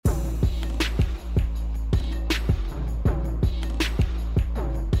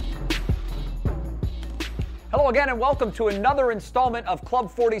again, and welcome to another installment of Club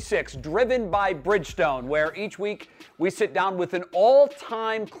 46, driven by Bridgestone, where each week we sit down with an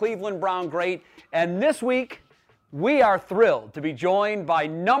all-time Cleveland Brown great. And this week, we are thrilled to be joined by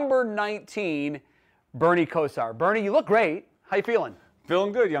number 19, Bernie Kosar. Bernie, you look great. How you feeling?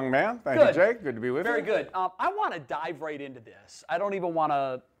 Feeling good, young man. Thank you, Jake. Good to be with you. Very good. I want to dive right into this. I don't even want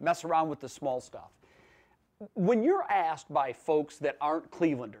to mess around with the small stuff. When you're asked by folks that aren't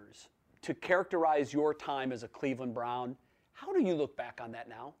Clevelanders to characterize your time as a Cleveland Brown, how do you look back on that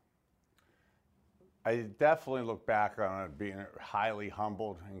now? I definitely look back on it being highly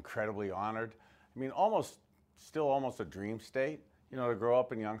humbled, incredibly honored. I mean, still almost a dream state, you know, to grow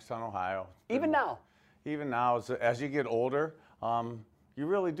up in Youngstown, Ohio. Even now? Even now, as you get older, you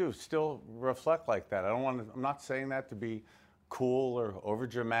really do still reflect like that. I'm not saying that to be cool or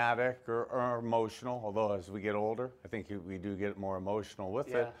overdramatic or emotional, although as we get older, I think we do get more emotional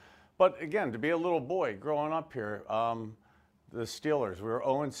with it. But again, to be a little boy growing up here, the Steelers, we were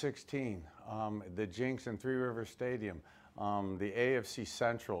 0-16, the Jinx in Three River Stadium, the AFC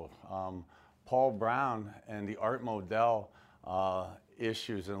Central, Paul Brown and the Art Modell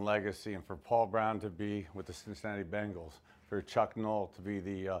issues and legacy, and for Paul Brown to be with the Cincinnati Bengals, for Chuck Noll to be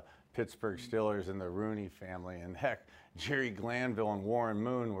the Pittsburgh Steelers and the Rooney family, and heck, Jerry Glanville and Warren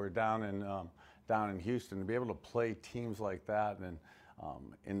Moon were down in Houston. To be able to play teams like that and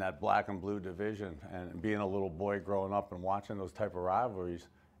in that black and blue division, and being a little boy growing up and watching those type of rivalries,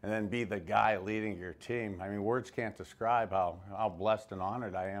 and then be the guy leading your team. I mean, words can't describe how blessed and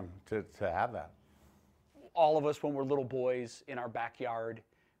honored I am to have that. All of us, when we're little boys in our backyard,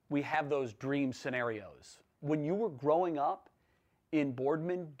 we have those dream scenarios. When you were growing up in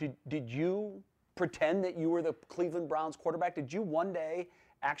Boardman, did you pretend that you were the Cleveland Browns quarterback? Did you one day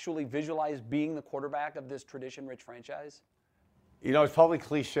actually visualize being the quarterback of this tradition-rich franchise? You know, it's probably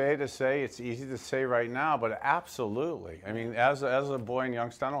cliche to say, it's easy to say right now, but absolutely. I mean, as a boy in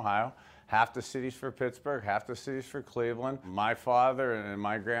Youngstown, Ohio, half the city's for Pittsburgh, half the city's for Cleveland. My father and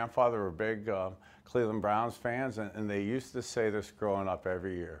my grandfather were big Cleveland Browns fans, and they used to say this growing up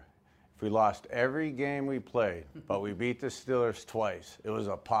every year. If we lost every game we played, but we beat the Steelers twice, it was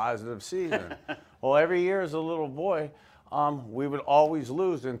a positive season. Well, every year as a little boy, we would always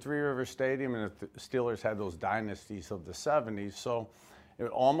lose in Three River Stadium, and the Steelers had those dynasties of the 70s. So it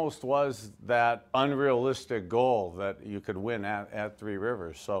almost was that unrealistic goal that you could win at Three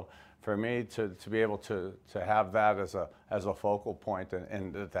Rivers. So for me to be able to have that as a focal point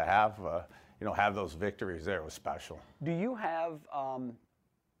and to have have those victories there was special. Do you have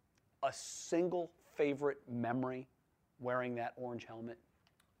a single favorite memory wearing that orange helmet?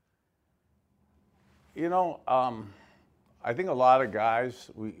 You know, I think a lot of guys,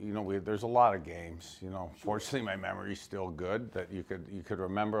 there's a lot of games. You know, fortunately, my memory's still good that you could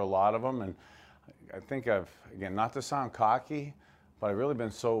remember a lot of them. And I think again, not to sound cocky, but I've really been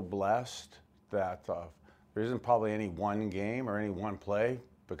so blessed that there isn't probably any one game or any one play,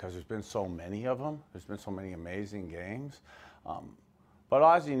 because there's been so many of them. There's been so many amazing games. But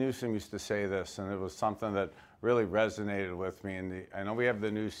Ozzie Newsome used to say this, and it was something that really resonated with me. And I know we have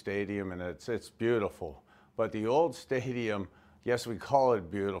the new stadium, and it's beautiful. But the old stadium, yes, we call it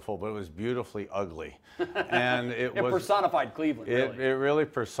beautiful, but it was beautifully ugly. And it personified Cleveland, really. It really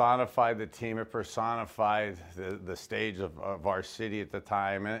personified the team. It personified the stage of our city at the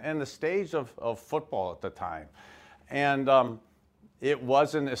time, and the stage of football at the time. And it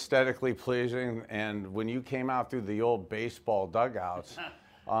wasn't aesthetically pleasing. And when you came out through the old baseball dugouts,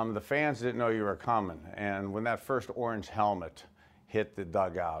 the fans didn't know you were coming. And when that first orange helmet hit the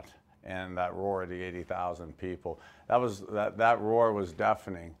dugout, and that roar of the 80,000 people, that roar was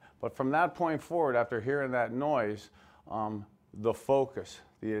deafening. But from that point forward, after hearing that noise, the focus,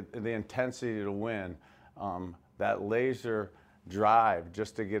 the intensity to win, that laser drive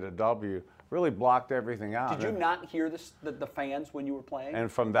just to get a W, really blocked everything out. Did you not hear the fans when you were playing?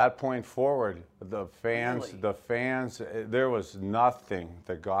 And from that point forward, the fans, there was nothing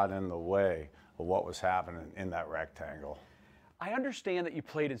that got in the way of what was happening in that rectangle. I understand that you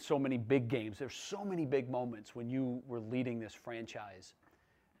played in so many big games. There's so many big moments when you were leading this franchise.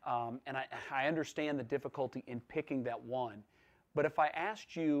 And I understand the difficulty in picking that one. But if I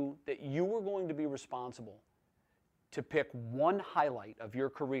asked you that you were going to be responsible to pick one highlight of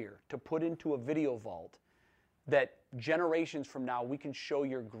your career to put into a video vault that generations from now we can show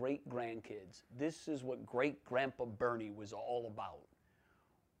your great-grandkids, this is what great-grandpa Bernie was all about,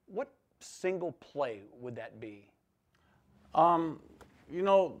 what single play would that be? You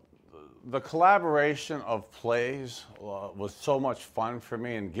know, the collaboration of plays was so much fun for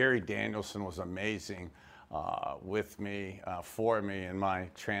me, and Gary Danielson was amazing with me, for me in my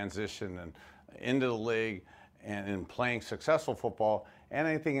transition and into the league. and in playing successful football and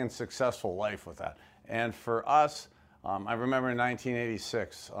anything in successful life with that. And for us, I remember in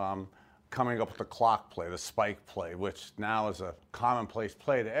 1986 coming up with the clock play, the spike play, which now is a commonplace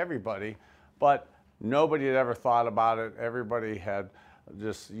play to everybody, but nobody had ever thought about it. Everybody had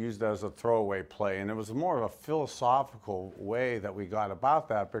just used it as a throwaway play. And it was more of a philosophical way that we got about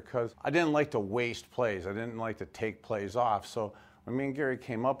that, because I didn't like to waste plays. I didn't like to take plays off. So when me and Gary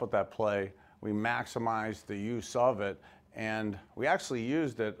came up with that play, we maximized the use of it. And we actually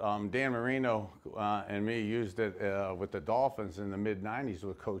used it, Dan Marino and me used it with the Dolphins in the mid-90s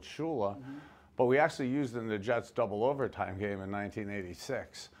with Coach Shula. Mm-hmm. But we actually used it in the Jets double overtime game in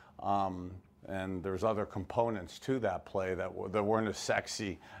 1986. And there's other components to that play that weren't as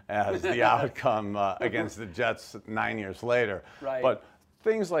sexy as the outcome against the Jets 9 years later. Right. But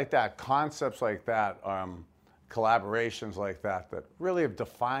things like that, concepts like that, collaborations like that really have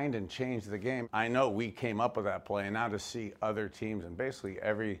defined and changed the game. I know we came up with that play, and now to see other teams and basically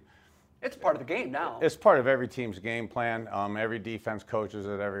it's part of the game now. It's part of every team's game plan. Every defense coaches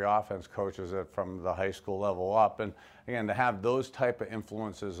it, every offense coaches it from the high school level up. And again, to have those type of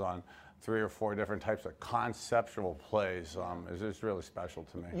influences on 3 or 4 different types of conceptual plays is just really special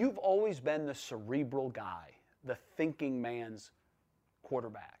to me. You've always been the cerebral guy, the thinking man's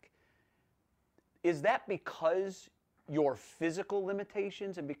quarterback. Is that because your physical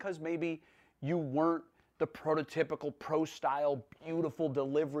limitations and because maybe you weren't the prototypical pro-style, beautiful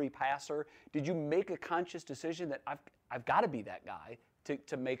delivery passer? Did you make a conscious decision that I've got to be that guy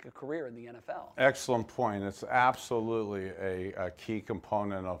to make a career in the NFL? Excellent point. It's absolutely a key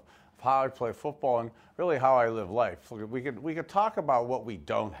component of how I play football and really how I live life. We could talk about what we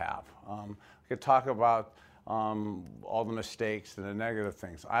don't have. We could talk about all the mistakes and the negative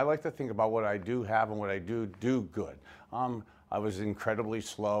things. I like to think about what I do have and what I do good. I was incredibly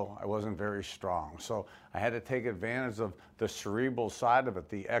slow. I wasn't very strong. So I had to take advantage of the cerebral side of it,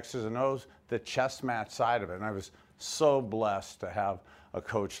 the X's and O's, the chess match side of it. And I was so blessed to have a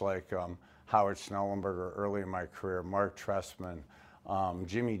coach like Howard Schnellenberger early in my career, Mark Trestman,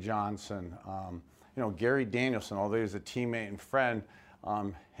 Jimmy Johnson, Gary Danielson, although he was a teammate and friend.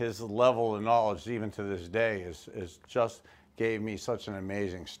 His level of knowledge, even to this day, is just gave me such an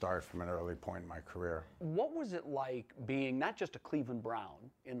amazing start from an early point in my career. What was it like being not just a Cleveland Brown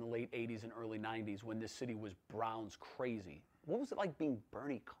in the late 80s and early 90s when this city was Browns crazy? What was it like being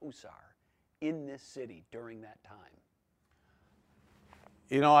Bernie Kosar in this city during that time?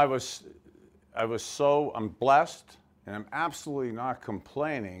 I'm blessed, and I'm absolutely not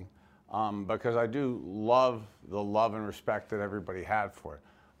complaining because I do love the love and respect that everybody had for it.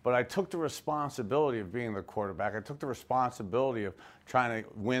 But I took the responsibility of being the quarterback. I took the responsibility of trying to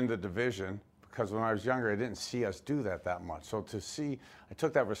win the division, because when I was younger, I didn't see us do that much. So I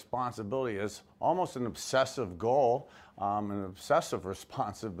took that responsibility as almost an obsessive goal, an obsessive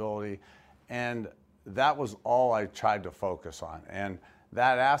responsibility, and that was all I tried to focus on. And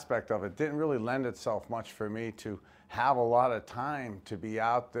that aspect of it didn't really lend itself much for me to have a lot of time to be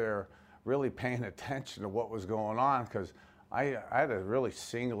out there really paying attention to what was going on, because I had a really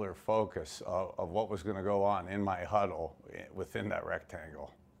singular focus of what was going to go on in my huddle within that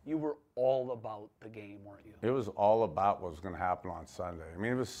rectangle. You were all about the game, weren't you? It was all about what was going to happen on Sunday. I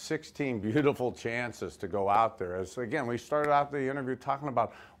mean, it was 16 beautiful chances to go out there. Again, we started out the interview talking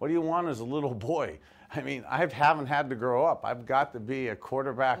about, what do you want as a little boy? I mean, I haven't had to grow up. I've got to be a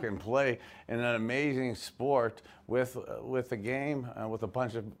quarterback and play in an amazing sport with a game and with a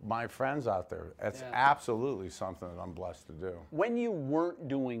bunch of my friends out there. That's absolutely something that I'm blessed to do. When you weren't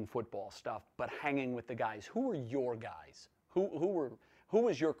doing football stuff but hanging with the guys, who were your guys? Who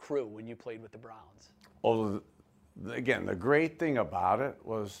was your crew when you played with the Browns? Well, again, the great thing about it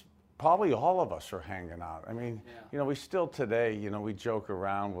was probably all of us are hanging out. I mean, we still today, we joke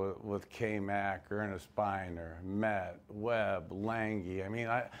around with K-Mac, Ernest Biner, Met, Webb, Lange. I mean,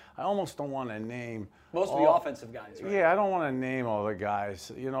 I almost don't want to name most of the offensive guys, right? Yeah, I don't want to name all the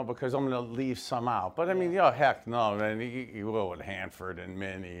guys, because I'm going to leave some out. But I mean, heck no, man, you go with Hanford and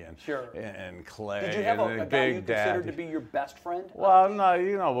Minnie and and Clay. Did you have and a guy you considered to be your best friend? Well, no,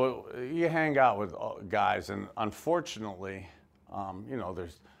 you hang out with guys, and unfortunately,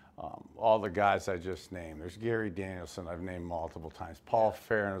 there's all the guys I just named. There's Gary Danielson, I've named multiple times. Paul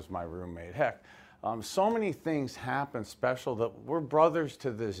Farron is my roommate. Heck, so many things happen special that we're brothers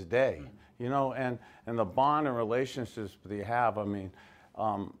to this day, and the bond and relationships that you have. I mean,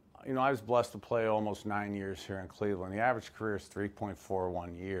 I was blessed to play almost 9 years here in Cleveland. The average career is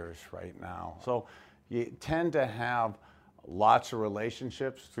 3.41 years right now. So you tend to have lots of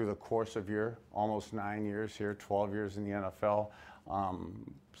relationships through the course of your almost 9 years here, 12 years in the NFL.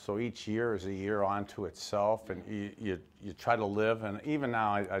 So each year is a year onto itself, and you try to live. And even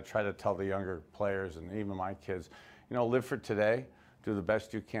now, I try to tell the younger players and even my kids, you know, live for today, do the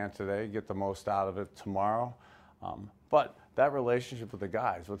best you can today, get the most out of it tomorrow. But that relationship with the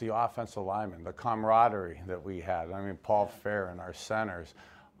guys, with the offensive linemen, the camaraderie that we had. I mean, Paul Fair and our centers.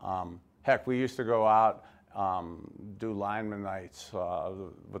 Heck, we used to go out, do lineman nights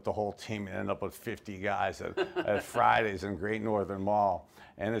with the whole team and end up with 50 guys at Fridays in Great Northern Mall.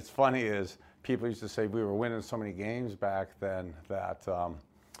 And it's funny is people used to say we were winning so many games back then that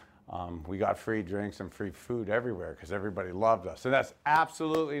we got free drinks and free food everywhere because everybody loved us. And that's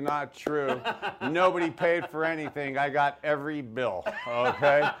absolutely not true. Nobody paid for anything. I got every bill,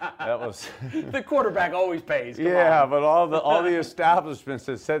 okay? That was... The quarterback always pays. Come yeah, on. but all the establishments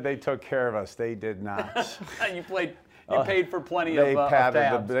that said they took care of us, they did not. You paid for plenty of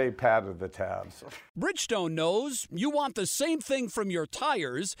tabs. They padded the tabs. Bridgestone knows you want the same thing from your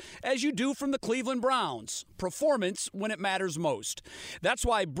tires as you do from the Cleveland Browns. Performance when it matters most. That's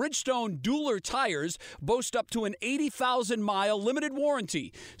why Bridgestone Dueler tires boast up to an 80,000-mile limited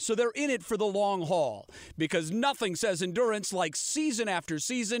warranty, so they're in it for the long haul. Because nothing says endurance like season after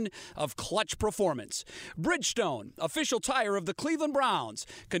season of clutch performance. Bridgestone, official tire of the Cleveland Browns.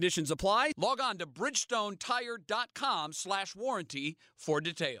 Conditions apply. Log on to bridgestonetire.com/warranty for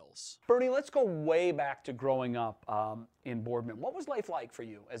details. Bernie, let's go way back to growing up in Boardman. What was life like for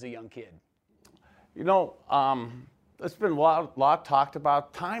you as a young kid? You know, it's been a lot talked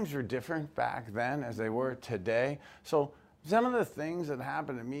about. Times were different back then as they were today. So some of the things that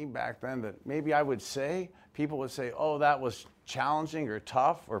happened to me back then that maybe I would say, people would say, oh, that was challenging or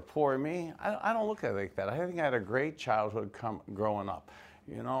tough or poor me. I don't look at it like that. I think I had a great childhood growing up.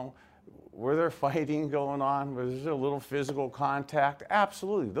 You know, were there fighting going on? Was there a little physical contact?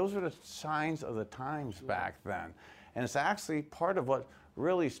 Absolutely. Those were the signs of the times back then. And it's actually part of what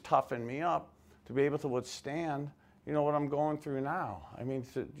really toughened me up to be able to withstand, you know, what I'm going through now. I mean,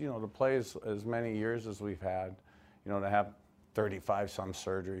 to play as many years as we've had, you know, to have 35-some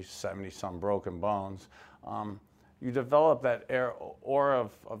surgeries, 70-some broken bones, you develop that aura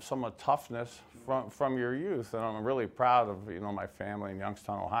of somewhat toughness from your youth. And I'm really proud of, you know, my family in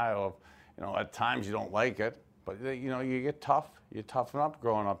Youngstown, Ohio. Of, you know, at times you don't like it, but, you know, you get tough. You toughen up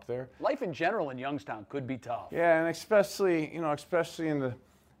growing up there. Life in general in Youngstown could be tough. Yeah, and especially, you know, especially in the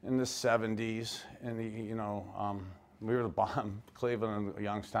 70s, and you know, we were the bomb. Cleveland and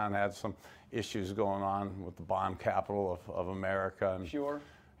Youngstown had some issues going on with the bomb capital of America. And, sure.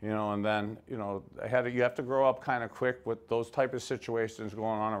 You know, and then, you know, you have to grow up kind of quick with those type of situations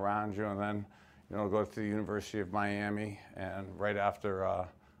going on around you, and then, you know, go to the University of Miami, and right after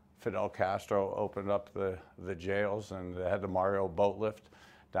Fidel Castro opened up the jails and they had the Mario boat lift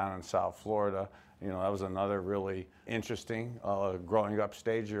down in South Florida. You know, that was another really interesting growing up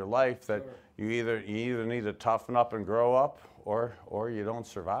stage of your life that sure. you either need to toughen up and grow up or you don't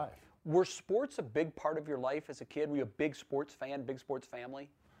survive. Were sports a big part of your life as a kid? Were you a big sports fan, big sports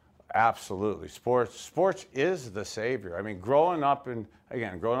family? Absolutely. Sports is the savior. I mean, growing up in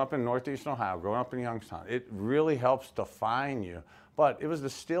Northeastern Ohio, growing up in Youngstown, it really helps define you. But it was the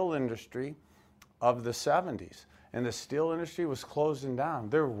steel industry of the 70s. And the steel industry was closing down.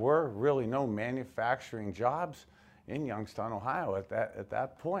 There were really no manufacturing jobs in Youngstown, Ohio at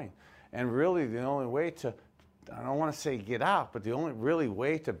that point. And really the only way to, I don't want to say get out, but the only really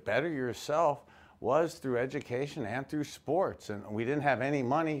way to better yourself was through education and through sports. And we didn't have any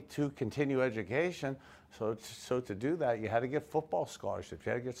money to continue education. So to do that, you had to get football scholarships.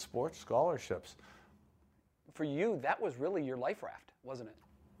 You had to get sports scholarships. For you, that was really your life raft, wasn't it?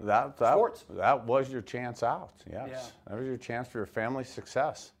 Sports. That was your chance out, yes. Yeah. That was your chance for your family's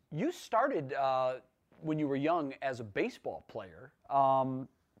success. You started when you were young as a baseball player.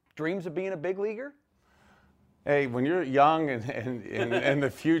 Dreams of being a big leaguer? Hey, when you're young and in the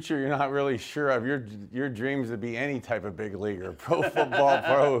future, you're not really sure of your dreams to be any type of big leaguer, pro football,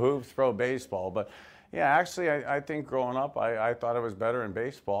 pro hoops, pro baseball. But yeah, actually, I think growing up, I thought I was better in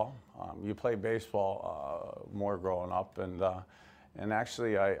baseball. You play baseball more growing up, and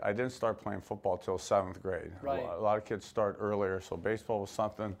actually, I didn't start playing football till 7th grade. Right. A lot of kids start earlier, so baseball was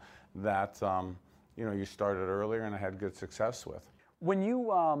something that you know, you started earlier, and I had good success with. When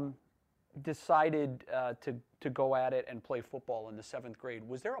you decided to go at it and play football in the 7th grade,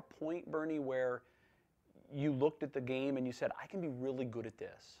 was there a point, Bernie, where you looked at the game and you said, I can be really good at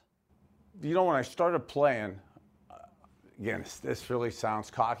this? You know, when I started playing, again, this really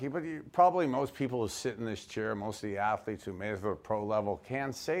sounds cocky, but probably most people who sit in this chair, most of the athletes who made it to the pro level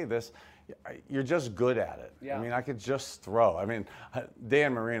can say this. you're just good at it. Yeah. I mean, I could just throw. I mean,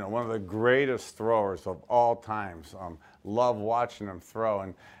 Dan Marino, one of the greatest throwers of all times. Love watching him throw.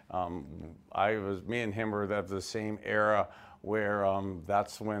 And me and him were of the same era where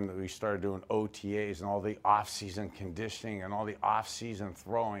that's when we started doing OTAs and all the off-season conditioning and all the off-season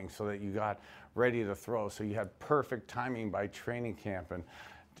throwing so that you got ready to throw. So you had perfect timing by training camp.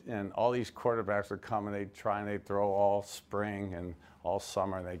 And all these quarterbacks would come and they'd try and they'd throw all spring and all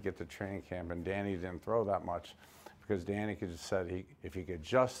summer, and they'd get to training camp. And Danny didn't throw that much because Danny could just said if he could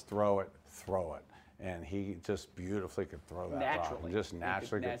just throw it, throw it. And he just beautifully could throw that Naturally. rock. He just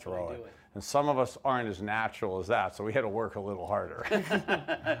naturally could throw do it. it. And some of us aren't as natural as that, so we had to work a little harder.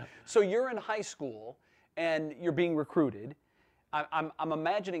 So you're in high school and you're being recruited. I'm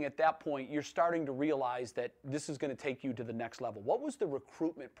imagining at that point you're starting to realize that this is going to take you to the next level. What was the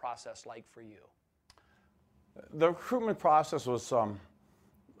recruitment process like for you? The recruitment process was,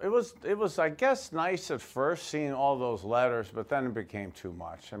 it was, I guess, nice at first seeing all those letters, but then it became too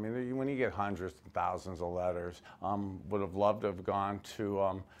much. I mean, when you get hundreds and thousands of letters, would have loved to have gone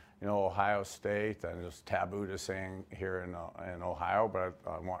to, Ohio State, and it's taboo to saying here in Ohio, but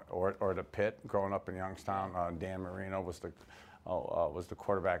or to Pitt. Growing up in Youngstown, Dan Marino was the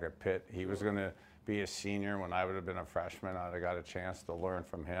quarterback at Pitt. He was going to be a senior when I would have been a freshman. I'd have got a chance to learn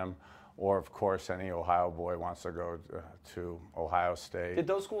from him. Or, of course, any Ohio boy wants to go to Ohio State. Did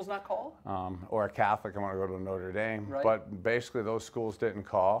those schools not call? Or a Catholic, I want to go to Notre Dame. Right. But basically, those schools didn't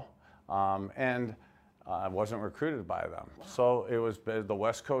call. And I wasn't recruited by them. Wow. So it was the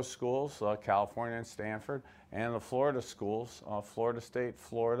West Coast schools, California and Stanford, and the Florida schools, Florida State,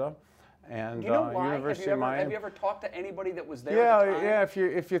 Florida, and Do you know why? University of Miami. Have you ever talked to anybody that was there at the time? Yeah.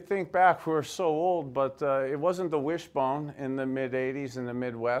 If you think back, we're so old, but it wasn't the wishbone in the mid '80s in the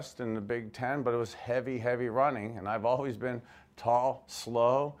Midwest and the Big Ten, but it was heavy running, and I've always been tall,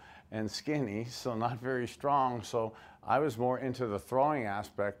 slow, and skinny, so not very strong. So I was more into the throwing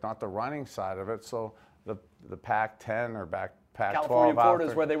aspect, not the running side of it. So the Pac-10 or Pac-12 California, Florida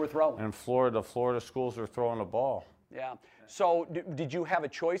is where they were throwing. And Florida schools were throwing the ball. Yeah. So did you have a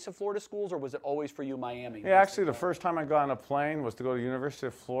choice of Florida schools, or was it always for you Miami? Yeah, actually, the first time I got on a plane was to go to University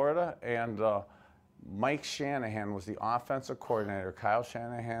of Florida, and Mike Shanahan was the offensive coordinator, Kyle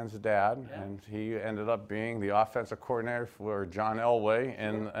Shanahan's dad, and he ended up being the offensive coordinator for John Elway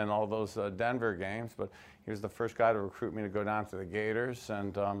and all those Denver games. But he was the first guy to recruit me to go down to the Gators,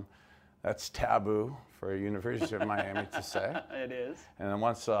 and that's taboo for a University of Miami to say. It is. And then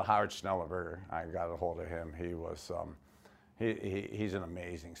once Howard Schnellenberger, I got a hold of him. He was he's an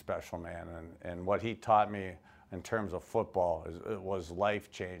amazing special man, and what he taught me in terms of football was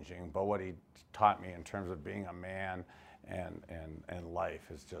life-changing. But what he taught me in terms of being a man and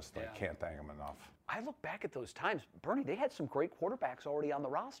life is just, I can't thank him enough. I look back at those times, Bernie, they had some great quarterbacks already on the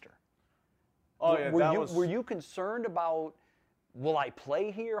roster. Oh, yeah, Were you concerned about, will I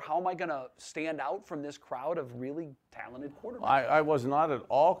play here? How am I going to stand out from this crowd of really talented quarterbacks? I was not at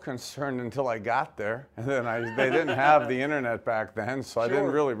all concerned until I got there. And then they didn't have the internet back then, so I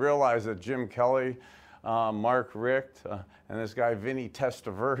didn't really realize that Jim Kelly, Mark Richt, and this guy Vinny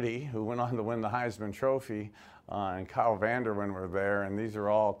Testaverde, who went on to win the Heisman Trophy, and Kyle Vanderwyn were there. And these are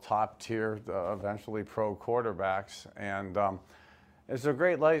all top-tier, eventually pro quarterbacks. And it's a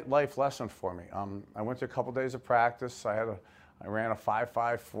great life lesson for me. I went to a couple days of practice. I ran a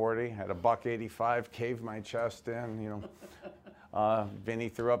 5.5 40, had a $185, caved my chest in, Vinny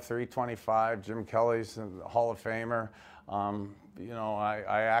threw up 325, Jim Kelly's a Hall of Famer.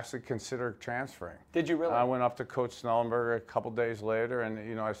 I actually considered transferring. Did you really? I went up to Coach Schnellenberger a couple days later,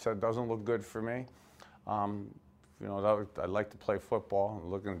 and, I said, doesn't look good for me. I'd like to play football.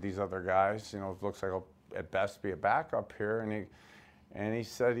 Looking at these other guys, it looks like I'll at best be a backup here. And he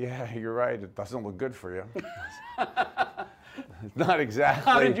said, yeah, you're right, it doesn't look good for you. Not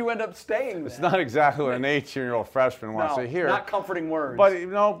exactly. How did you end up staying then? It's not exactly what an 18-year-old freshman wants to hear. Not comforting words.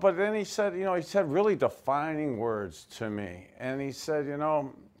 But then he said, he said really defining words to me. And he said,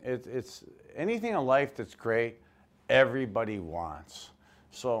 it's anything in life that's great, everybody wants.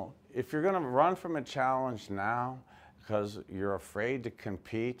 So if you're going to run from a challenge now because you're afraid to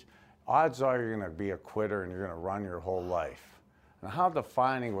compete, odds are you're going to be a quitter and you're going to run your whole life. And how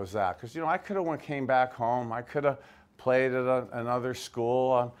defining was that? Because, I could have came back home. I could have played at another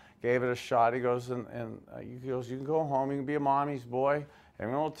school, gave it a shot. He goes, you can go home, you can be a mommy's boy.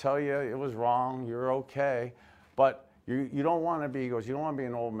 Everyone will tell you it was wrong, you're okay. But you don't want to be, he goes, you don't want to be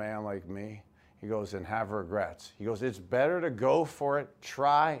an old man like me. He goes, and have regrets. He goes, it's better to go for it,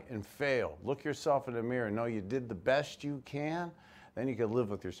 try and fail. Look yourself in the mirror and know you did the best you can then you can live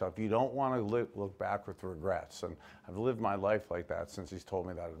with yourself. You don't want to look back with regrets. And I've lived my life like that since he's told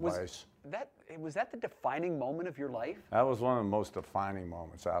me that advice. Was that the defining moment of your life? That was one of the most defining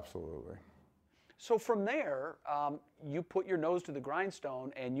moments, absolutely. So from there, you put your nose to the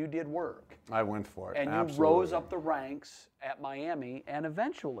grindstone and you did work. I went for it, and absolutely. you rose up the ranks at Miami, and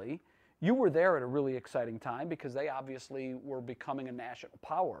eventually you were there at a really exciting time because they obviously were becoming a national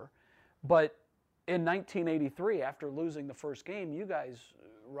power. But in 1983, after losing the first game, you guys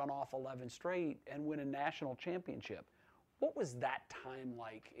run off 11 straight and win a national championship. What was that time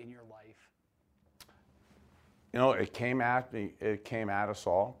like in your life? You know, it came at me. It came at us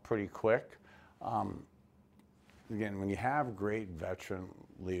all pretty quick. Again, when you have great veteran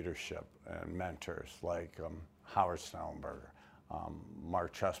leadership and mentors like Howard Snellenberger,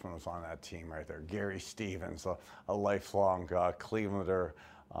 Mark Chessman was on that team right there, Gary Stevens, a lifelong Clevelander,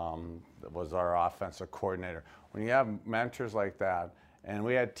 was our offensive coordinator. When you have mentors like that, and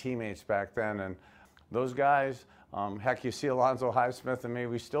we had teammates back then, and those guys, heck, you see Alonzo Highsmith and me,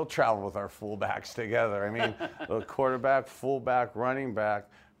 we still travel with our fullbacks together. I mean, the quarterback, fullback, running back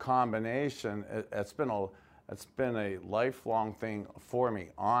combination, it's been a lifelong thing for me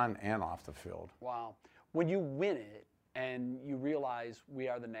on and off the field. Wow. When you win it and you realize we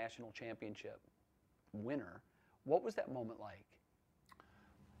are the national championship winner, what was that moment like?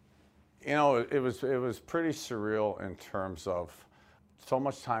 You know, it was pretty surreal in terms of so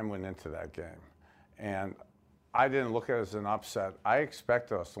much time went into that game. And I didn't look at it as an upset. I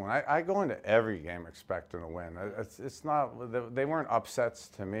expected us to win. I go into every game expecting to win. It's not, they weren't upsets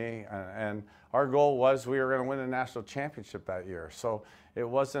to me. And our goal was we were going to win a national championship that year. So it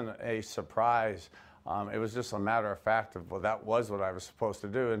wasn't a surprise. It was just a matter of fact of, well, that was what I was supposed to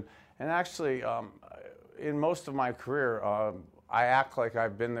do. And actually, in most of my career, I act like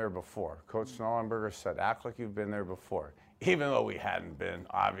I've been there before. Coach Snellenberger said, act like you've been there before. Even though we hadn't been,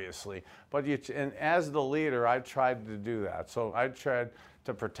 obviously. But and as the leader, I tried to do that. So I tried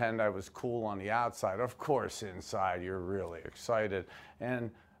to pretend I was cool on the outside. Of course, inside, you're really excited. And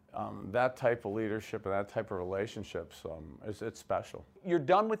that type of leadership and that type of relationships, it's special. You're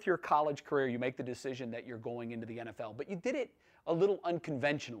done with your college career. You make the decision that you're going into the NFL. But you did it a little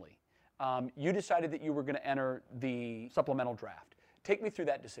unconventionally. You decided that you were going to enter the supplemental draft. Take me through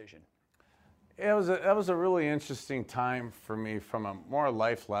that decision. That was a really interesting time for me from a more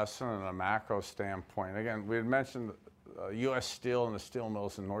life lesson and a macro standpoint. Again, we had mentioned U.S. Steel and the steel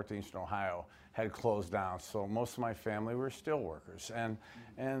mills in northeastern Ohio had closed down, so most of my family were steel workers, and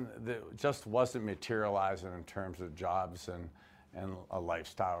it just wasn't materializing in terms of jobs and a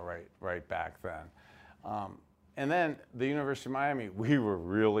lifestyle right back then. And then the University of Miami, we were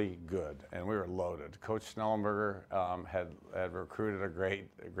really good and we were loaded. Coach Snellenberger had recruited a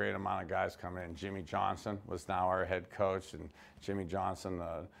great amount of guys coming in. Jimmy Johnson was now our head coach, and Jimmy Johnson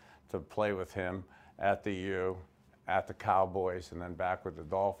to play with him at the U, at the Cowboys, and then back with the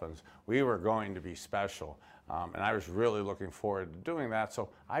Dolphins. We were going to be special, and I was really looking forward to doing that. So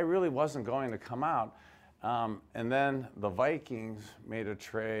I really wasn't going to come out. And then the Vikings made a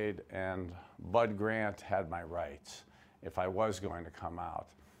trade, and Bud Grant had my rights if I was going to come out.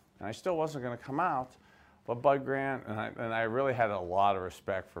 And I still wasn't going to come out, but Bud Grant, and I really had a lot of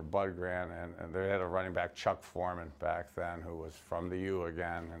respect for Bud Grant, and they had a running back, Chuck Foreman, back then, who was from the U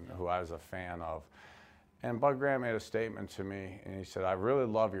again, and who I was a fan of. And Bud Grant made a statement to me, and he said, I really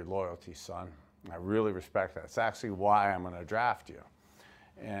love your loyalty, son. I really respect that. It's actually why I'm going to draft you.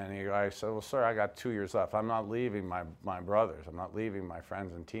 And I said, well, sir, I got 2 years left. I'm not leaving my brothers. I'm not leaving my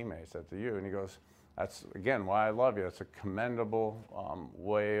friends and teammates at the U. And he goes, that's, again, why I love you. It's a commendable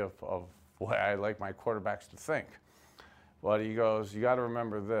way of way I like my quarterbacks to think. But he goes, you got to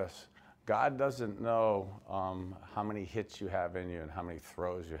remember this. God doesn't know how many hits you have in you and how many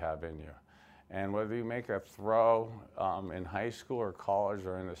throws you have in you. And whether you make a throw in high school or college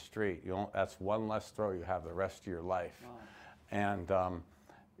or in the street, that's one less throw you have the rest of your life. Wow. And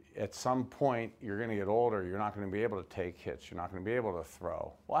at some point, you're going to get older, you're not going to be able to take hits, you're not going to be able to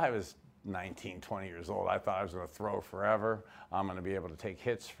throw. Well, I was 19, 20 years old. I thought I was going to throw forever. I'm going to be able to take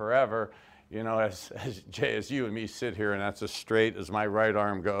hits forever. You know, as Jay, as you and me sit here, and that's as straight as my right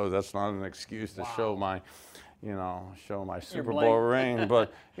arm goes, that's not an excuse to show my, show my Super Bowl ring.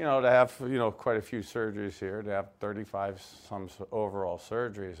 But, to have, quite a few surgeries here, to have 35 some overall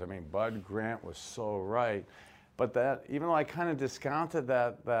surgeries. I mean, Bud Grant was so right. But that, even though I kind of discounted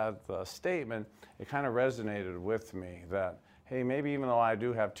that statement, it kind of resonated with me that, hey, maybe even though I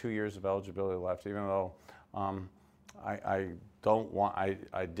do have 2 years of eligibility left, even though I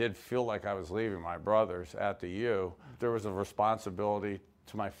did feel like I was leaving my brothers at the U, there was a responsibility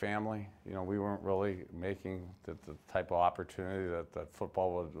to my family. You know, we weren't really making the type of opportunity that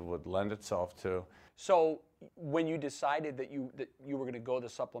football would lend itself to. So when you decided that you were going to go the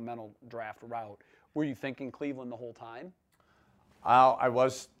supplemental draft route, were you thinking Cleveland the whole time? I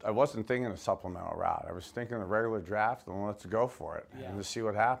wasn't thinking a supplemental route. I was thinking the regular draft, and let's go for it and to see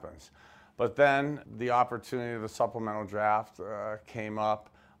what happens. But then the opportunity of the supplemental draft came up.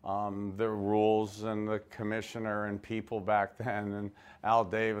 The rules and the commissioner and people back then, and Al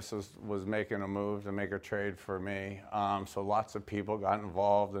Davis was making a move to make a trade for me. So lots of people got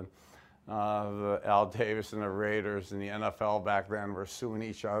involved, and the Al Davis and the Raiders and the NFL back then were suing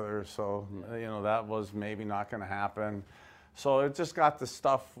each other. So you know, that was maybe not going to happen. So it just got the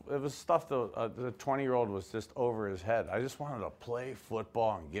stuff. It was stuff that the 20-year-old was just over his head. I just wanted to play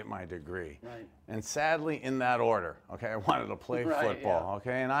football and get my degree. Right. And sadly, in that order. Okay, I wanted to play football.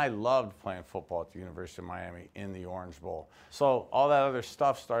 Okay, and I loved playing football at the University of Miami in the Orange Bowl. So all that other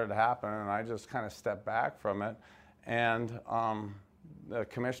stuff started to happen, and I just kind of stepped back from it. And the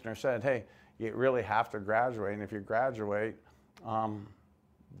commissioner said, "Hey, you really have to graduate, and if you graduate, then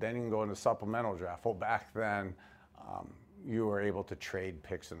you can go into supplemental draft." Well, back then. You were able to trade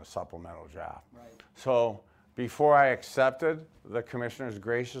picks in the supplemental draft. Right. So before I accepted the commissioner's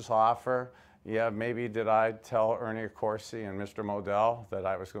gracious offer, maybe did I tell Ernie Accorsi and Mr. Modell that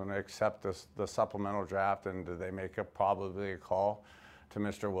I was going to accept the supplemental draft, and did they make probably a call to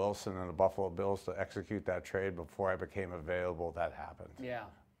Mr. Wilson and the Buffalo Bills to execute that trade before I became available? That happened. Yeah.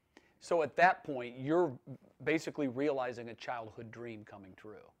 So at that point, you're basically realizing a childhood dream coming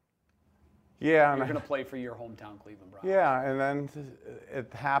true. Yeah, you're going to play for your hometown Cleveland Browns. Yeah, and then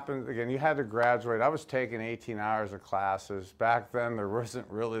it happened again. You had to graduate. I was taking 18 hours of classes. Back then, there wasn't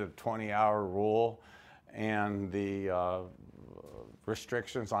really the 20-hour rule and the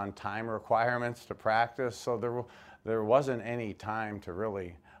restrictions on time requirements to practice. So there wasn't any time to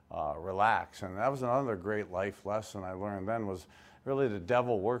really relax. And that was another great life lesson I learned then, was really the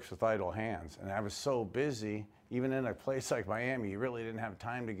devil works with idle hands. And I was so busy. Even in a place like Miami, you really didn't have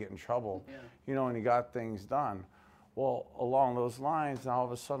time to get in trouble, you know, and you got things done. Well, along those lines, now all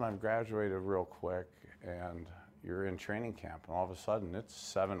of a sudden I've graduated real quick, and you're in training camp, and all of a sudden it's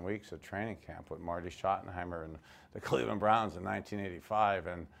 7 weeks of training camp with Marty Schottenheimer and the Cleveland Browns in 1985,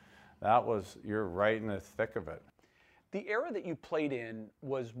 and you're right in the thick of it. The era that you played in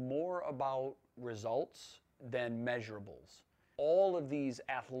was more about results than measurables. All of these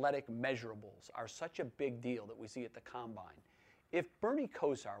athletic measurables are such a big deal that we see at the Combine. If Bernie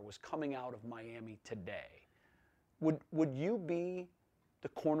Kosar was coming out of Miami today, would you be the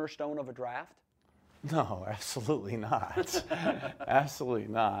cornerstone of a draft? No, absolutely not. Absolutely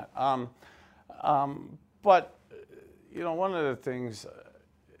not. But, you know, one of the things,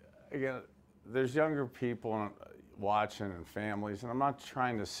 again, there's younger people watching and families, and I'm not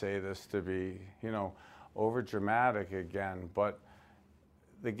trying to say this to be, you know, over dramatic again, but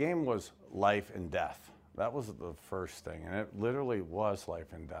the game was life and death. That was the first thing, and it literally was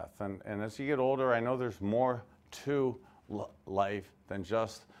life and death. And as you get older, I know there's more to life than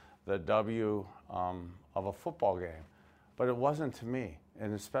just the W of a football game, but it wasn't to me,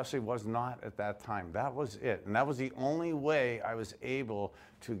 and especially was not at that time. That was it, and that was the only way I was able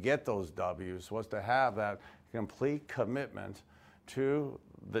to get those W's, was to have that complete commitment to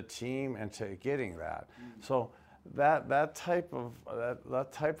the team and to getting that. So that type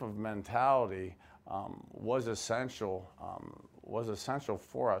of mentality was essential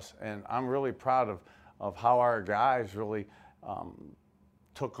for us, and I'm really proud of how our guys really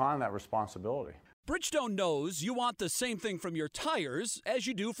took on that responsibility. Bridgestone knows you want the same thing from your tires as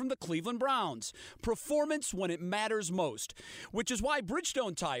you do from the Cleveland Browns. Performance when it matters most, which is why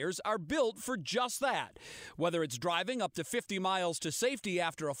Bridgestone tires are built for just that. Whether it's driving up to 50 miles to safety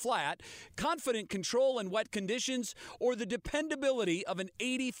after a flat, confident control in wet conditions, or the dependability of an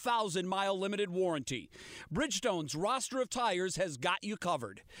 80,000-mile limited warranty, Bridgestone's roster of tires has got you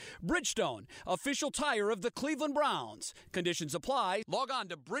covered. Bridgestone, official tire of the Cleveland Browns. Conditions apply. Log on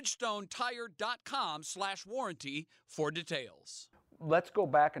to bridgestonetire.com/warranty for details. Let's go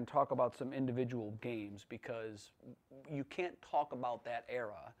back and talk about some individual games, because you can't talk about that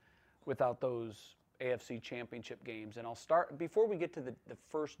era without those AFC Championship games. And I'll start, before we get to the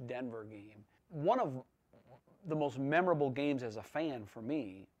first Denver game, one of the most memorable games as a fan for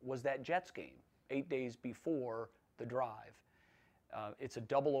me was that Jets game, 8 days before the drive. It's a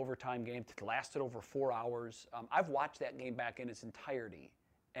double overtime game. It lasted over 4 hours. I've watched that game back in its entirety,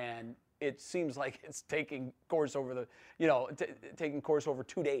 and it seems like it's taking course over taking course over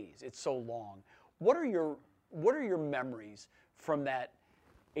 2 days. It's so long. What are your memories from that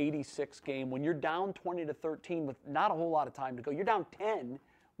 86 game when you're down 20-13 with not a whole lot of time to go? You're down 10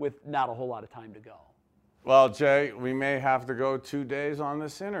 with not a whole lot of time to go. Well, Jay, we may have to go 2 days on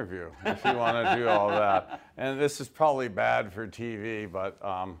this interview if you want to do all that. And this is probably bad for TV, but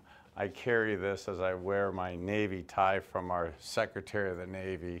I carry this as I wear my Navy tie from our Secretary of the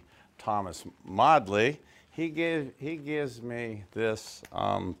Navy, Thomas Modley. He gives me this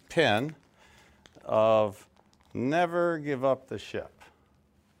pin of never give up the ship.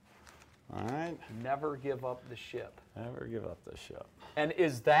 All right? Never give up the ship. Never give up the ship. And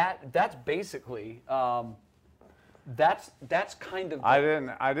is that's basically that's kind of I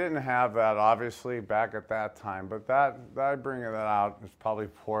didn't have that obviously back at that time, but that bringing that out is probably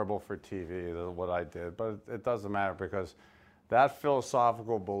horrible for TV, what I did, but it doesn't matter because that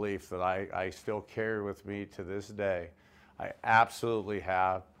philosophical belief that I still carry with me to this day, I absolutely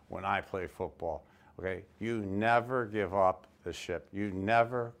have when I play football. Okay, you never give up the ship, you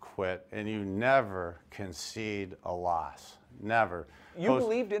never quit, and you never concede a loss. Never. You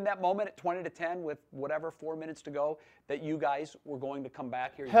believed in that moment at 20-10 with whatever 4 minutes to go that you guys were going to come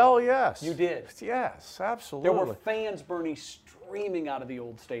back here? Hell yes. You did? Yes, absolutely. There were fans, Bernie, streaming out of the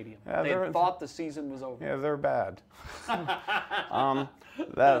old stadium. Yeah, they thought the season was over. Yeah, they're bad.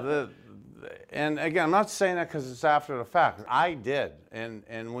 And again, I'm not saying that because it's after the fact. I did.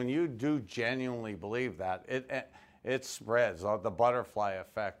 And when you do genuinely believe that, it spreads, the butterfly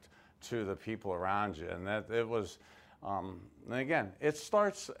effect to the people around you. And that it was... and again, it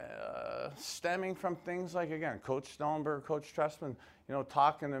starts stemming from things like, again, Coach Snellenberger, Coach Trestman,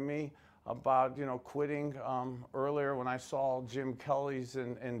 talking to me about, quitting earlier when I saw Jim Kelly's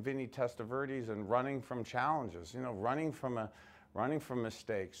and Vinny Testaverde's and running from challenges, running from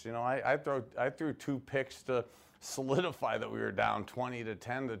mistakes. I threw 2 picks to solidify that we were down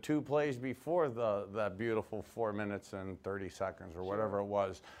 20-10, the 2 plays before that beautiful 4 minutes and 30 seconds or whatever it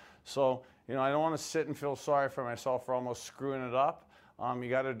was. So, I don't want to sit and feel sorry for myself for almost screwing it up. You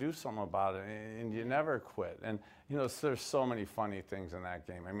got to do something about it, and you never quit. And, there's so many funny things in that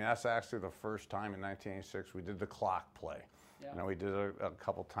game. I mean, that's actually the first time in 1986 we did the clock play. Yeah. We did a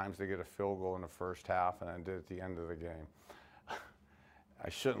couple times to get a field goal in the first half, and then did at the end of the game. I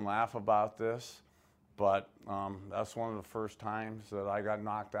shouldn't laugh about this, but that's one of the first times that I got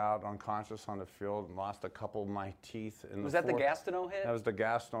knocked out unconscious on the field and lost a couple of my teeth. Was that the Gastineau hit? That was the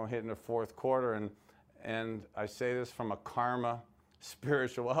Gastineau hit in the fourth quarter. And I say this from a karma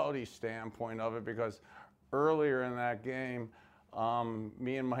spirituality standpoint of it because earlier in that game,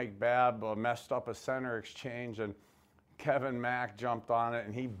 me and Mike Babb messed up a center exchange and Kevin Mack jumped on it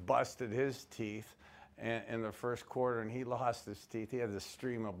and he busted his teeth in the first quarter, and he lost his teeth. He had this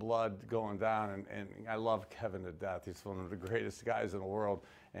stream of blood going down, and I love Kevin to death. He's one of the greatest guys in the world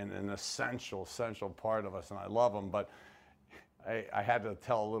and an essential part of us, and I love him. But I had to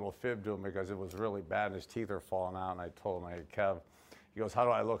tell a little fib to him because it was really bad, and his teeth are falling out, and I told him, hey, Kev, he goes, how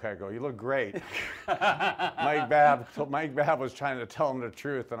do I look? I go, you look great. Mike Babb was trying to tell him the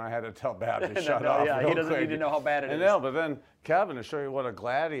truth, and I had to tell Babb to shut up. Yeah, he doesn't need to know how bad it is. No, but then Kevin, to show you what a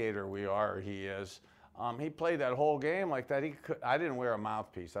gladiator he is, he played that whole game like that. I didn't wear a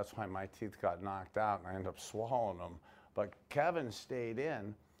mouthpiece. That's why my teeth got knocked out, and I ended up swallowing them. But Kevin stayed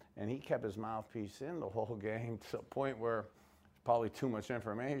in, and he kept his mouthpiece in the whole game to the point where probably too much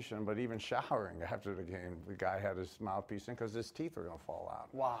information, but even showering after the game, the guy had his mouthpiece in because his teeth were going to fall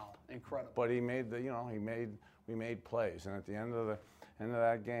out. Wow, incredible. But he made we made plays, and at the end of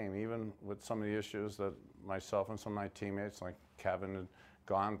that game, even with some of the issues that myself and some of my teammates, like Kevin, had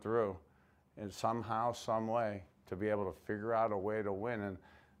gone through, and somehow, some way, to be able to figure out a way to win. And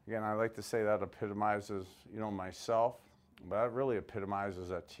again, I like to say that epitomizes, myself, but that really epitomizes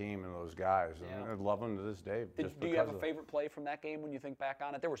that team and those guys. Yeah. And I love them to this day. Do you have a favorite play from that game when you think back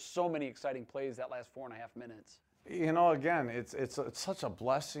on it? There were so many exciting plays that last 4.5 minutes. Again, it's such a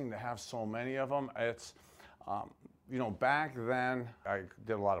blessing to have so many of them. It's, back then I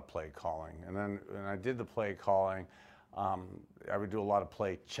did a lot of play calling, and then when I did the play calling, I would do a lot of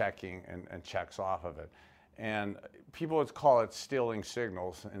play checking and checks off of it. And people would call it stealing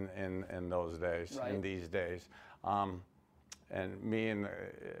signals in those days, right. In these days. And me and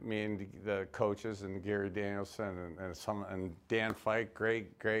the coaches and Gary Danielson and Dan Fike,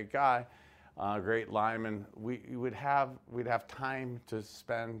 great guy, great lineman. We'd have time to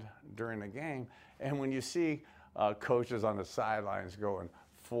spend during the game. And when you see coaches on the sidelines going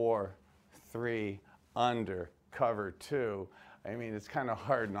 4-3 under cover 2, I mean, it's kind of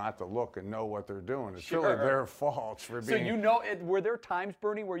hard not to look and know what they're doing. It's really their fault for being. So were there times,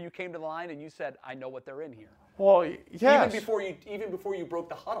 Bernie, where you came to the line and you said, "I know what they're in here"? Well, yes. Even before you broke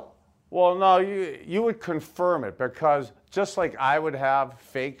the huddle. Well, no, you would confirm it, because just like I would have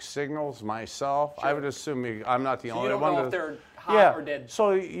fake signals myself, I would assume I'm not the So only you don't one. know if they're hot or dead.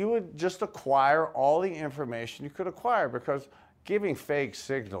 So you would just acquire all the information you could acquire, because giving fake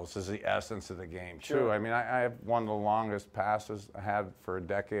signals is the essence of the game, too. Sure. I mean, I have one of the longest passes I had for a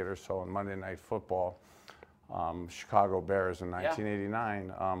decade or so in Monday Night Football, Chicago Bears in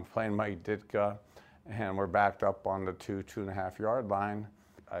 1989, playing Mike Ditka, and we're backed up on the 2.5 yard line.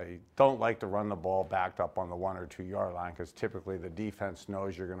 I don't like to run the ball backed up on the 1 or 2 yard line, because typically the defense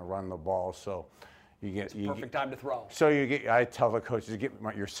knows you're going to run the ball, so you get Perfect time to throw. So I tell the coaches, get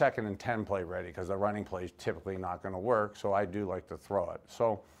your 2nd and 10 play ready, because the running play is typically not going to work. So I do like to throw it.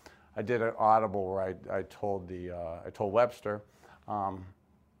 So I did an audible where I told Webster,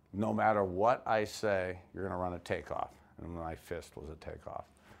 no matter what I say, you're going to run a takeoff. And my fist was a takeoff.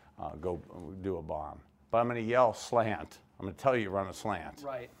 Go do a bomb. But I'm going to yell slant. I'm going to tell you run a slant.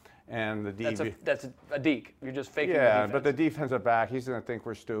 Right. And the DB. That's a deke. You're just faking the Yeah, defense. but the defensive back, he's going to think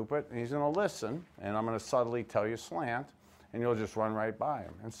we're stupid, and he's going to listen, and I'm going to subtly tell you slant, and you'll just run right by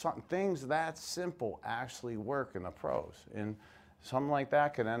him. And things that simple actually work in the pros. And something like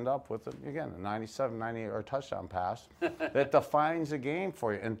that could end up with, again, a 97, 98-yard touchdown pass that defines the game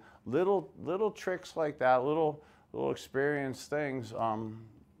for you. And little tricks like that, little experienced things,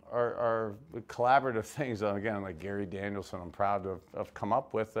 are collaborative things, again, like Gary Danielson, I'm proud to have come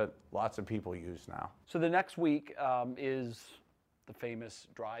up with, that lots of people use now. So the next week is the famous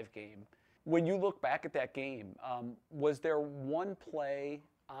drive game. When you look back at that game, was there one play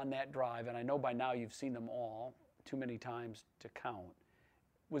on that drive, and I know by now you've seen them all too many times to count,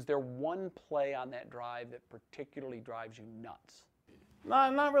 was there one play on that drive that particularly drives you nuts?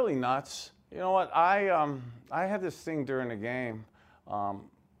 Not really nuts. You know what, I had this thing during the game.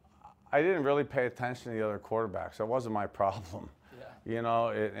 I didn't really pay attention to the other quarterbacks. That wasn't my problem. Yeah. You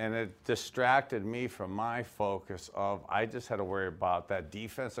know, and it distracted me from my focus of, I just had to worry about that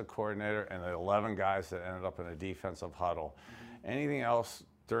defensive coordinator and the 11 guys that ended up in a defensive huddle. Mm-hmm. Anything else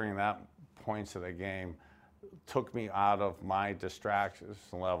during that points of the game took me out of my distractions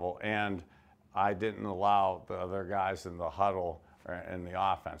level, and I didn't allow the other guys in the huddle or in the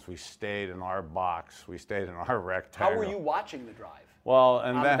offense. We stayed in our box. We stayed in our rectangle. How were you watching the drive? Well,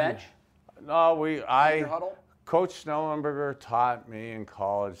 and on then the bench? No, In your huddle? Coach Snellenberger taught me in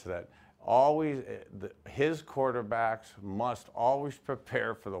college that his quarterbacks must always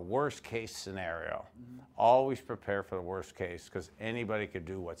prepare for the worst case scenario. Mm-hmm. Always prepare for the worst case, because anybody could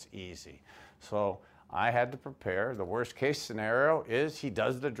do what's easy. So I had to prepare. The worst case scenario is he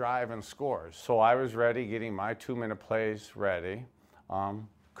does the drive and scores. So I was ready, getting my 2-minute plays ready.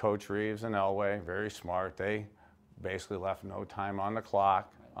 Coach Reeves and Elway, very smart. They basically left no time on the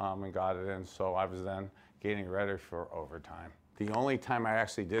clock and got it in. So I was then getting ready for overtime. The only time I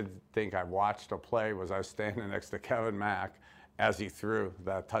actually did think I watched a play was I was standing next to Kevin Mack as he threw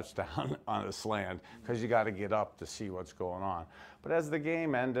that touchdown on a slant, because you got to get up to see what's going on. But as the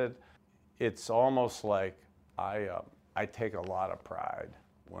game ended, it's almost like I take a lot of pride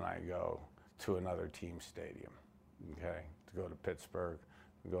when I go to another team's stadium, okay? To go to Pittsburgh,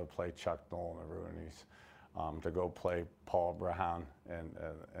 to go play Chuck Noll and the Roonies, to go play Paul Brown and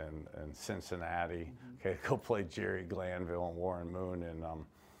Cincinnati, okay? Go play Jerry Glanville and Warren Moon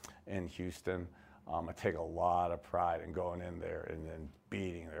in Houston. I take a lot of pride in going in there and then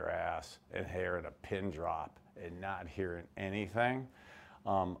beating their ass and hearing a pin drop and not hearing anything.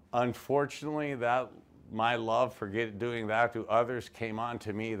 Unfortunately, my love for doing that to others came on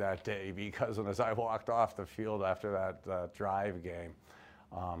to me that day, because as I walked off the field after that drive game,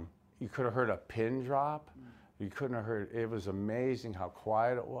 you could have heard a pin drop. You couldn't have heard. It was amazing how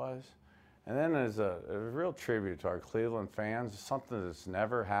quiet it was. And then as a real tribute to our Cleveland fans, something that's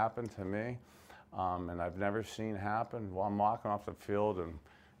never happened to me, and I've never seen happen. While I'm walking off the field, and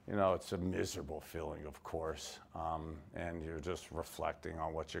you know, it's a miserable feeling, of course, and you're just reflecting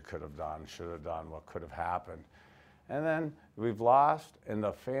on what you could have done, should have done, what could have happened. And then we've lost, and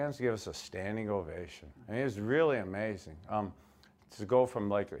the fans give us a standing ovation. I mean, it's really amazing to go from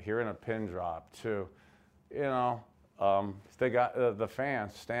like hearing a pin drop to, you know, they got the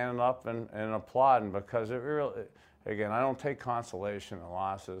fans standing up and applauding, because it really, again, I don't take consolation in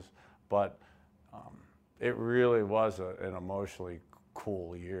losses, but it really was an emotionally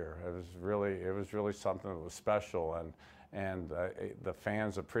cool year. It was really something that was special, and the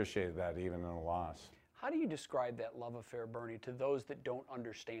fans appreciated that even in a loss. How do you describe that love affair, Bernie, to those that don't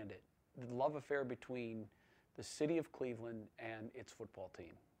understand it? The love affair between the city of Cleveland and its football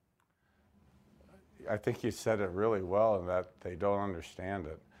team. I think you said it really well, in that they don't understand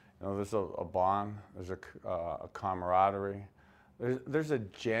it. You know, there's a bond, there's a camaraderie, there's a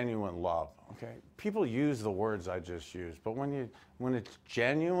genuine love. Okay, people use the words I just used, but when it's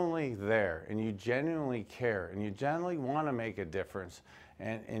genuinely there and you genuinely care and you genuinely want to make a difference,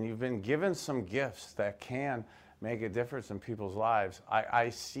 and you've been given some gifts that can make a difference in people's lives, I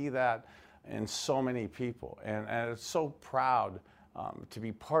see that in so many people, and it's so proud to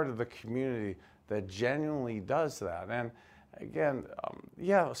be part of the community that genuinely does that. And again,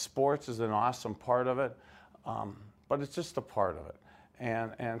 yeah, sports is an awesome part of it, but it's just a part of it.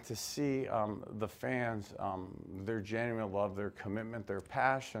 And to see the fans, their genuine love, their commitment, their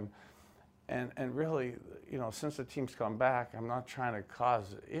passion, and really, you know, since the team's come back, I'm not trying to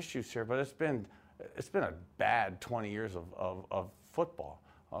cause issues here, but it's been a bad 20 years of football.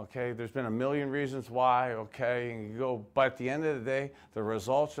 Okay, there's been a million reasons why. Okay, and you go, but at the end of the day, the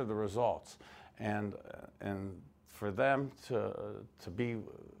results are the results, and for them to be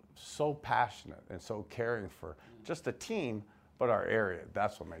so passionate and so caring for just the team, but our area,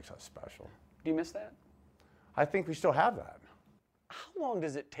 that's what makes us special. Do you miss that? I think we still have that. How long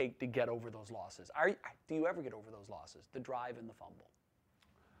does it take to get over those losses? Do you ever get over those losses, the drive and the fumble?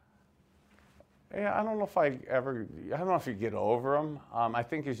 Yeah, I don't know if you get over them. I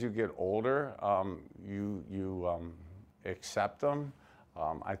think as you get older, you accept them.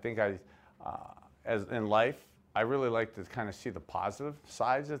 I think as in life, I really like to kind of see the positive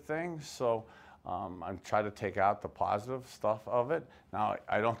sides of things. So I try to take out the positive stuff of it. Now,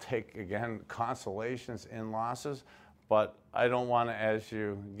 I don't take, again, consolations in losses, but I don't want to, as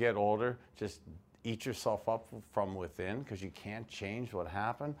you get older, just eat yourself up from within, because you can't change what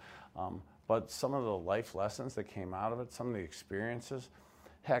happened. But some of the life lessons that came out of it, some of the experiences,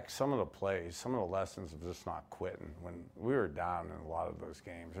 heck, some of the plays, some of the lessons of just not quitting. When we were down in a lot of those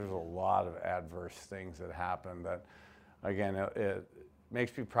games, there's a lot of adverse things that happened that, again, it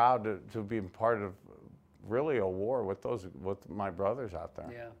makes me proud to be part of really a war with my brothers out there.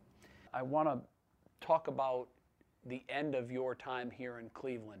 Yeah. I want to talk about the end of your time here in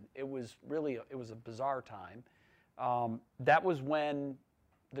Cleveland. It was a bizarre time. That was when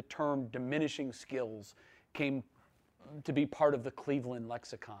the term diminishing skills came to be part of the Cleveland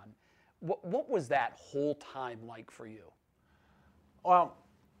lexicon. What was that whole time like for you? Well,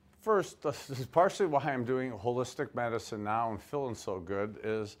 first, this is partially why I'm doing holistic medicine now and feeling so good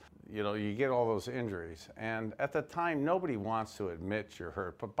is, you know, you get all those injuries. And at the time, nobody wants to admit you're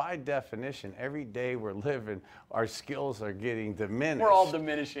hurt. But by definition, every day we're living, our skills are getting diminished. We're all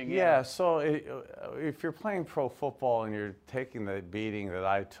diminishing. Yeah, so if you're playing pro football and you're taking the beating that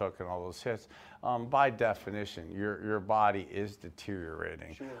I took and all those hits, by definition, your body is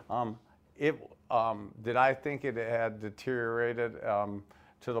deteriorating. Sure. Did I think it had deteriorated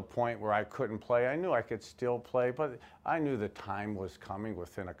to the point where I couldn't play? I knew I could still play, but I knew the time was coming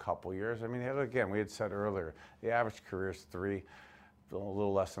within a couple years. I mean, again, we had said earlier, the average career is a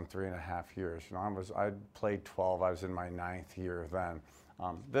little less than 3.5 years. You know, I played 12. I was in my 9th year then.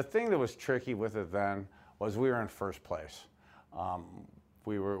 The thing that was tricky with it then was we were in first place.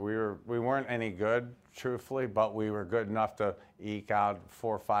 We weren't any good, truthfully, but we were good enough to eke out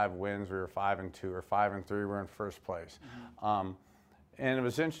 4 or 5 wins. We were 5-2 or 5-3. We were in first place. Mm-hmm. And it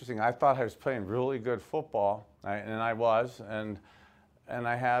was interesting. I thought I was playing really good football, and I was, and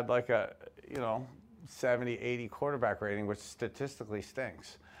I had like a 70, 80 quarterback rating, which statistically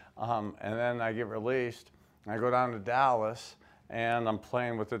stinks. And then I get released, and I go down to Dallas, and I'm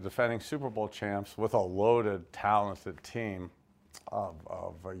playing with the defending Super Bowl champs with a loaded, talented team of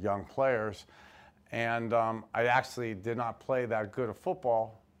young players. And I actually did not play that good of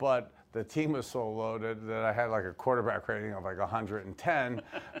football, but the team was so loaded that I had like a quarterback rating of like 110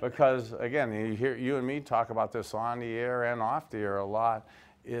 because, again, you hear you and me talk about this on the air and off the air a lot,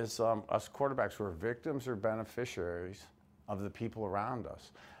 is us quarterbacks were victims or beneficiaries of the people around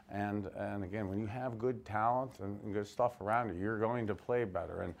us. And again, when you have good talent and good stuff around you, you're going to play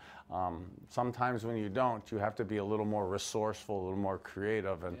better. And sometimes when you don't, you have to be a little more resourceful, a little more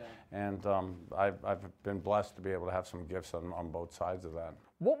creative. And I've been blessed to be able to have some gifts on both sides of that.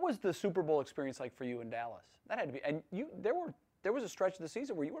 What was the Super Bowl experience like for you in Dallas? That had to be, and there was a stretch of the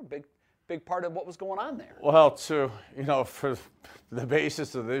season where you were a big part of what was going on there. Well, for the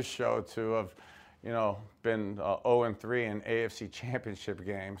basis of this show, to have been 0-3 in AFC Championship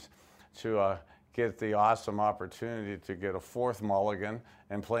games, to get the awesome opportunity to get a 4th mulligan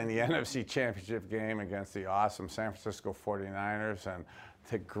and play in the NFC Championship game against the awesome San Francisco 49ers, and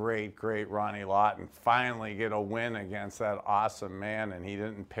the great Ronnie Lott, and finally get a win against that awesome man. And he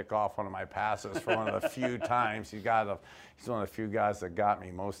didn't pick off one of my passes for one of the few times. He's one of the few guys that got me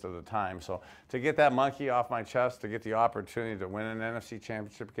most of the time. So to get that monkey off my chest, to get the opportunity to win an NFC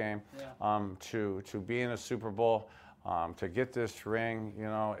Championship game, to be in a Super Bowl, To get this ring, you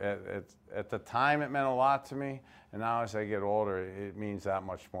know, at the time it meant a lot to me, and now as I get older, it means that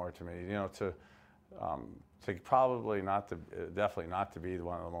much more to me. You know, to probably not to, definitely not to be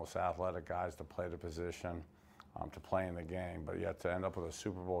one of the most athletic guys to play the position, to play in the game, but yet to end up with a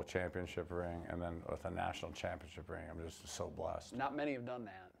Super Bowl championship ring and then with a national championship ring, I'm just so blessed. Not many have done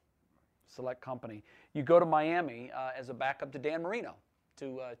that. Select company. You go to Miami as a backup to Dan Marino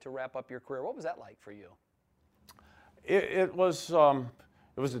to wrap up your career. What was that like for you? It was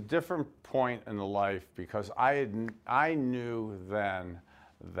a different point in the life because I knew then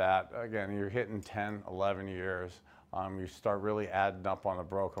that, again, you're hitting 10, 11 years. You start really adding up on the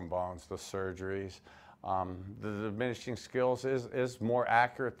broken bones, the surgeries. The diminishing skills is more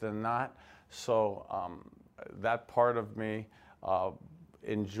accurate than not. So that part of me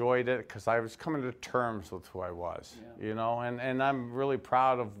enjoyed it because I was coming to terms with who I was, you know, and I'm really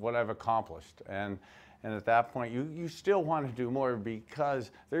proud of what I've accomplished. And at that point, you still want to do more because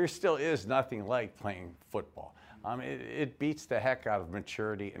there still is nothing like playing football. It beats the heck out of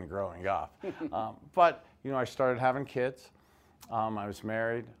maturity and growing up. But, you know, I started having kids. I was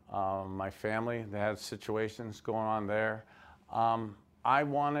married. My family, they had situations going on there. I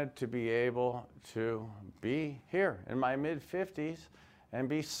wanted to be able to be here in my mid-50s and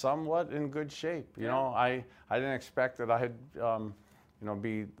be somewhat in good shape. You know, I didn't expect that I'd, you know,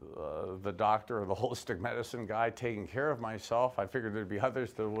 be the doctor or the holistic medicine guy taking care of myself. I figured there'd be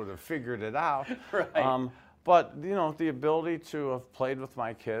others that would have figured it out. Right. But, you know, the ability to have played with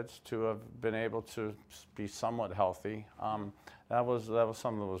my kids, to have been able to be somewhat healthy, that was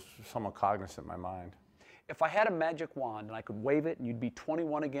something that was somewhat cognizant in my mind. If I had a magic wand and I could wave it and you'd be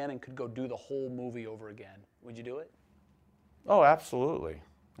 21 again and could go do the whole movie over again, would you do it? Oh, absolutely.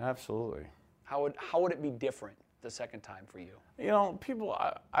 Absolutely. How would it be different the second time for you? You know, people,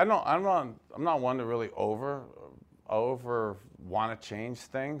 I'm not one to really over want to change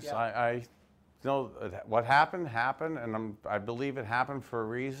things. Yeah. You know, what happened, and I believe it happened for a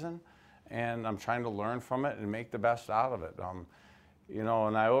reason, and I'm trying to learn from it and make the best out of it. You know,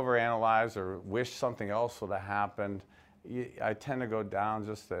 and I overanalyze or wish something else would have happened. I tend to go down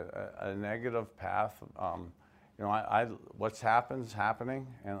just a negative path. You know, what's happening,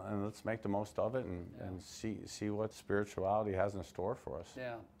 and let's make the most of it and see what spirituality has in store for us.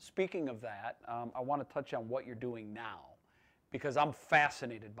 Yeah. Speaking of that, I want to touch on what you're doing now because I'm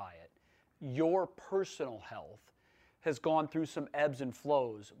fascinated by it. Your personal health has gone through some ebbs and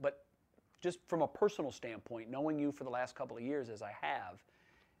flows, but just from a personal standpoint, knowing you for the last couple of years as I have,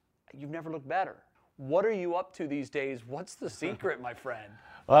 you've never looked better. What are you up to these days? What's the secret, my friend?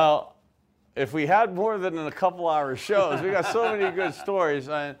 Well, if we had more than a couple-hour shows, we got so many good stories,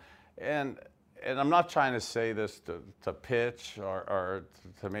 and I'm not trying to say this to pitch or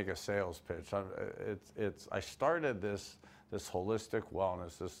to make a sales pitch. I started this holistic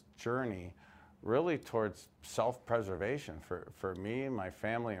wellness, this journey, really towards self-preservation for me and my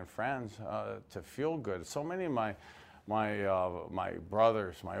family and friends to feel good. So many of my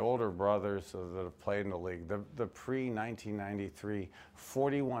brothers, my older brothers that have played in the league, the pre-1993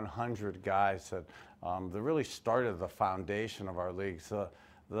 4,100 guys that really started the foundation of our leagues.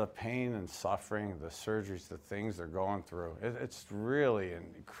 The pain and suffering, the surgeries, the things they're going through, it's really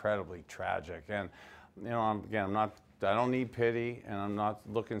incredibly tragic. And you know, I don't need pity, and I'm not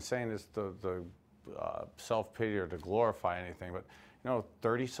saying this to self-pity or to glorify anything, but you know,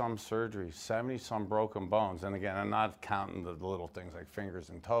 30-some surgeries, 70-some broken bones, and again, I'm not counting the little things like fingers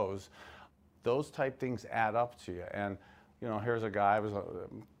and toes. Those type things add up to you. And you know, here's a guy, it was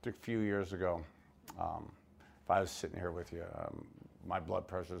a few years ago, if I was sitting here with you, my blood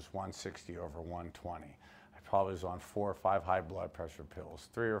pressure is 160 over 120. I probably was on 4 or 5 high blood pressure pills,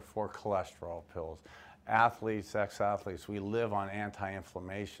 3 or 4 cholesterol pills. Athletes, ex-athletes, we live on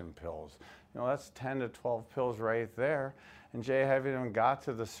anti-inflammation pills. You know, that's 10 to 12 pills right there. And Jay, I haven't even got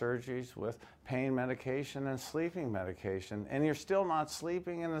to the surgeries with pain medication and sleeping medication. And you're still not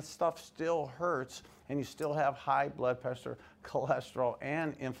sleeping, and the stuff still hurts, and you still have high blood pressure, cholesterol,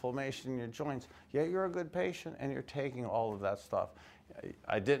 and inflammation in your joints. Yet you're a good patient, and you're taking all of that stuff.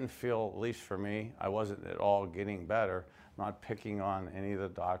 I didn't feel, at least for me, I wasn't at all getting better. I'm not picking on any of the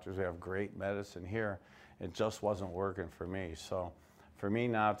doctors. We have great medicine here. It just wasn't working for me. So for me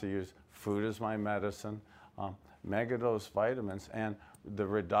now to use food as my medicine, megadose vitamins, and the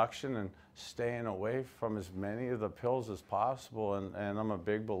reduction and staying away from as many of the pills as possible, and I'm a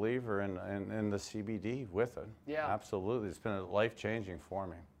big believer in the CBD with it. Yeah. Absolutely. It's been life-changing for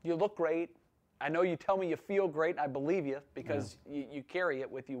me. You look great. I know you tell me you feel great, and I believe you because you carry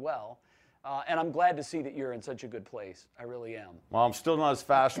it with you well. And I'm glad to see that you're in such a good place. I really am. Well, I'm still not as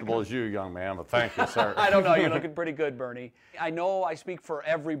fashionable as you, young man, but thank you, sir. I don't know. You're looking pretty good, Bernie. I know I speak for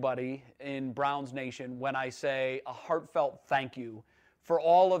everybody in Browns Nation when I say a heartfelt thank you for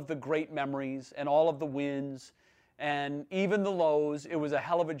all of the great memories and all of the wins and even the lows. It was a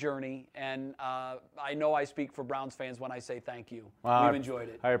hell of a journey, and I know I speak for Browns fans when I say thank you. We've enjoyed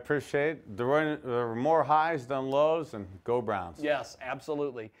it. I appreciate it. There were more highs than lows, and go Browns. Yes,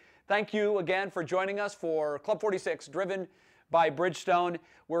 absolutely. Thank you again for joining us for Club 46, driven by Bridgestone.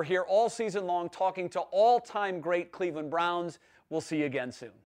 We're here all season long talking to all-time great Cleveland Browns. We'll see you again soon.